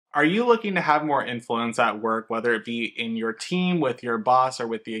Are you looking to have more influence at work, whether it be in your team, with your boss, or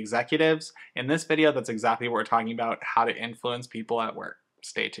with the executives? In this video, that's exactly what we're talking about, how to influence people at work.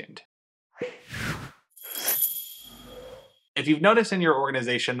 Stay tuned. If you've noticed in your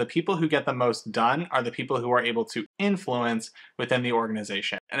organization, the people who get the most done are the people who are able to influence within the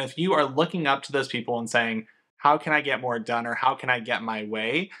organization. And if you are looking up to those people and saying, how can I get more done, or how can I get my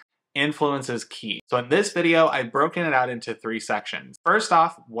way? Influence is key. So in this video, I've broken it out into 3 sections. First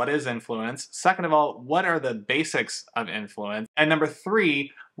off, what is influence? Second of all, what are the basics of influence? And number 3,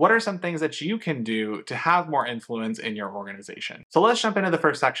 what are some things that you can do to have more influence in your organization? So let's jump into the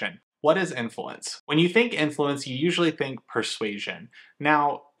first section. What is influence? When you think influence, you usually think persuasion.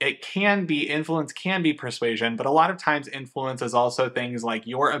 Now, influence can be persuasion, but a lot of times influence is also things like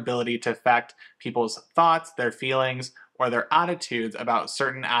your ability to affect people's thoughts, their feelings, or their attitudes about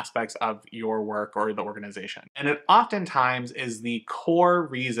certain aspects of your work or the organization. And it oftentimes is the core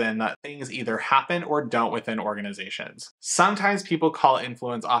reason that things either happen or don't within organizations. Sometimes people call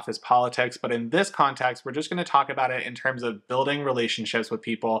influence office politics, but in this context, we're just going to talk about it in terms of building relationships with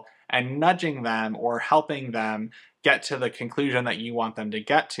people and nudging them or helping them get to the conclusion that you want them to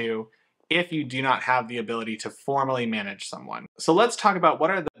get to if you do not have the ability to formally manage someone. So let's talk about what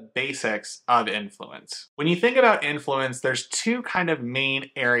are the basics of influence. When you think about influence, there's 2 kind of main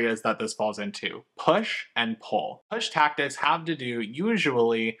areas that this falls into: push and pull. Push tactics have to do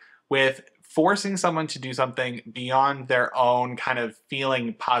usually with forcing someone to do something beyond their own kind of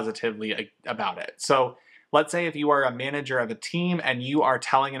feeling positively about it. So let's say if you are a manager of a team and you are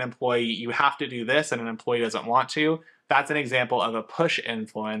telling an employee you have to do this and an employee doesn't want to, that's an example of a push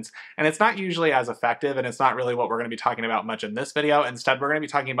influence. And it's not usually as effective, and it's not really what we're going to be talking about much in this video. Instead, we're going to be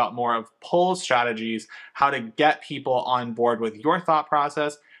talking about more of pull strategies, how to get people on board with your thought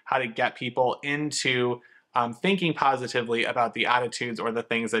process, how to get people into thinking positively about the attitudes or the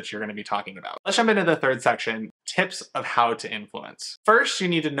things that you're going to be talking about. Let's jump into the third section, tips of how to influence. First, you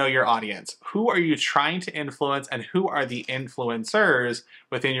need to know your audience. Who are you trying to influence, and who are the influencers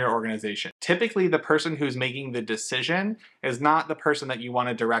within your organization? Typically, the person who's making the decision is not the person that you want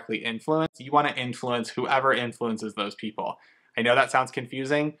to directly influence. You want to influence whoever influences those people. I know that sounds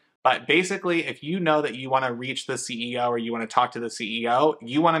confusing, but basically, if you know that you want to reach the CEO or you want to talk to the CEO,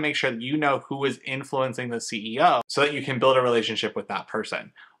 you want to make sure that you know who is influencing the CEO so that you can build a relationship with that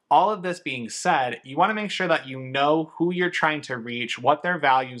person. All of this being said, you want to make sure that you know who you're trying to reach, what their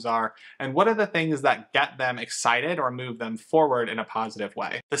values are, and what are the things that get them excited or move them forward in a positive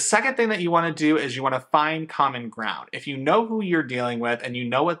way. The second thing that you want to do is you want to find common ground. If you know who you're dealing with and you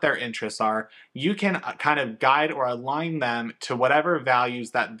know what their interests are, you can kind of guide or align them to whatever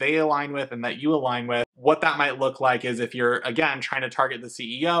values that they align with and that you align with. What that might look like is if you're, again, trying to target the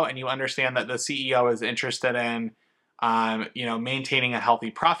CEO and you understand that the CEO is interested in maintaining a healthy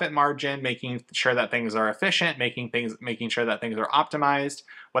profit margin, making sure that things are efficient, making sure that things are optimized,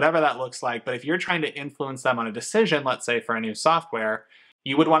 whatever that looks like. But if you're trying to influence them on a decision, let's say for a new software,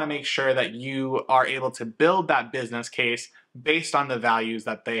 you would want to make sure that you are able to build that business case based on the values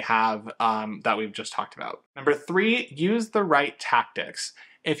that they have that we've just talked about. Number 3, use the right tactics.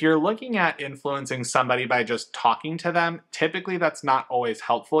 If you're looking at influencing somebody by just talking to them, typically that's not always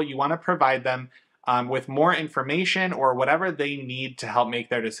helpful. You want to provide them with more information or whatever they need to help make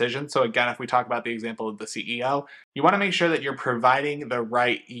their decision. So again, if we talk about the example of the CEO, you want to make sure that you're providing the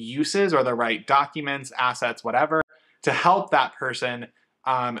right uses or the right documents, assets, whatever, to help that person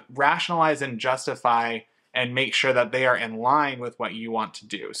rationalize and justify and make sure that they are in line with what you want to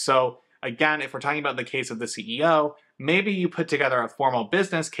do. So again, if we're talking about the case of the CEO, maybe you put together a formal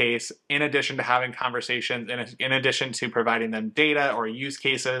business case in addition to having conversations, in addition to providing them data or use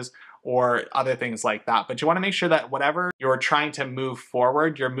cases or other things like that. But you want to make sure that whatever you're trying to move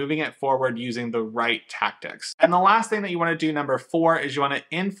forward, you're moving it forward using the right tactics. And the last thing that you want to do, number 4, is you want to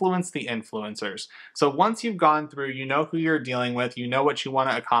influence the influencers. So once you've gone through, you know who you're dealing with, you know what you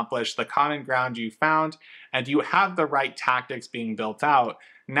want to accomplish, the common ground you found, and you have the right tactics being built out,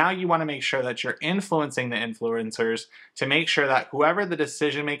 now you want to make sure that you're influencing the influencers to make sure that whoever the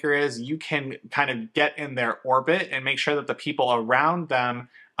decision maker is, you can kind of get in their orbit and make sure that the people around them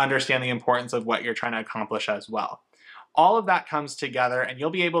understand the importance of what you're trying to accomplish as well. All of that comes together and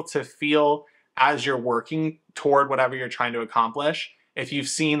you'll be able to feel as you're working toward whatever you're trying to accomplish. If you've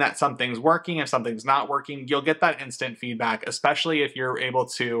seen that something's working, if something's not working, you'll get that instant feedback, especially if you're able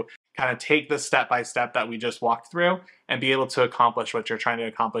to kind of take the step-by-step that we just walked through and be able to accomplish what you're trying to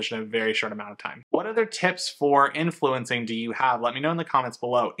accomplish in a very short amount of time. What other tips for influencing do you have? Let me know in the comments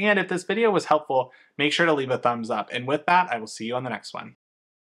below. And if this video was helpful, make sure to leave a thumbs up. And with that, I will see you on the next one.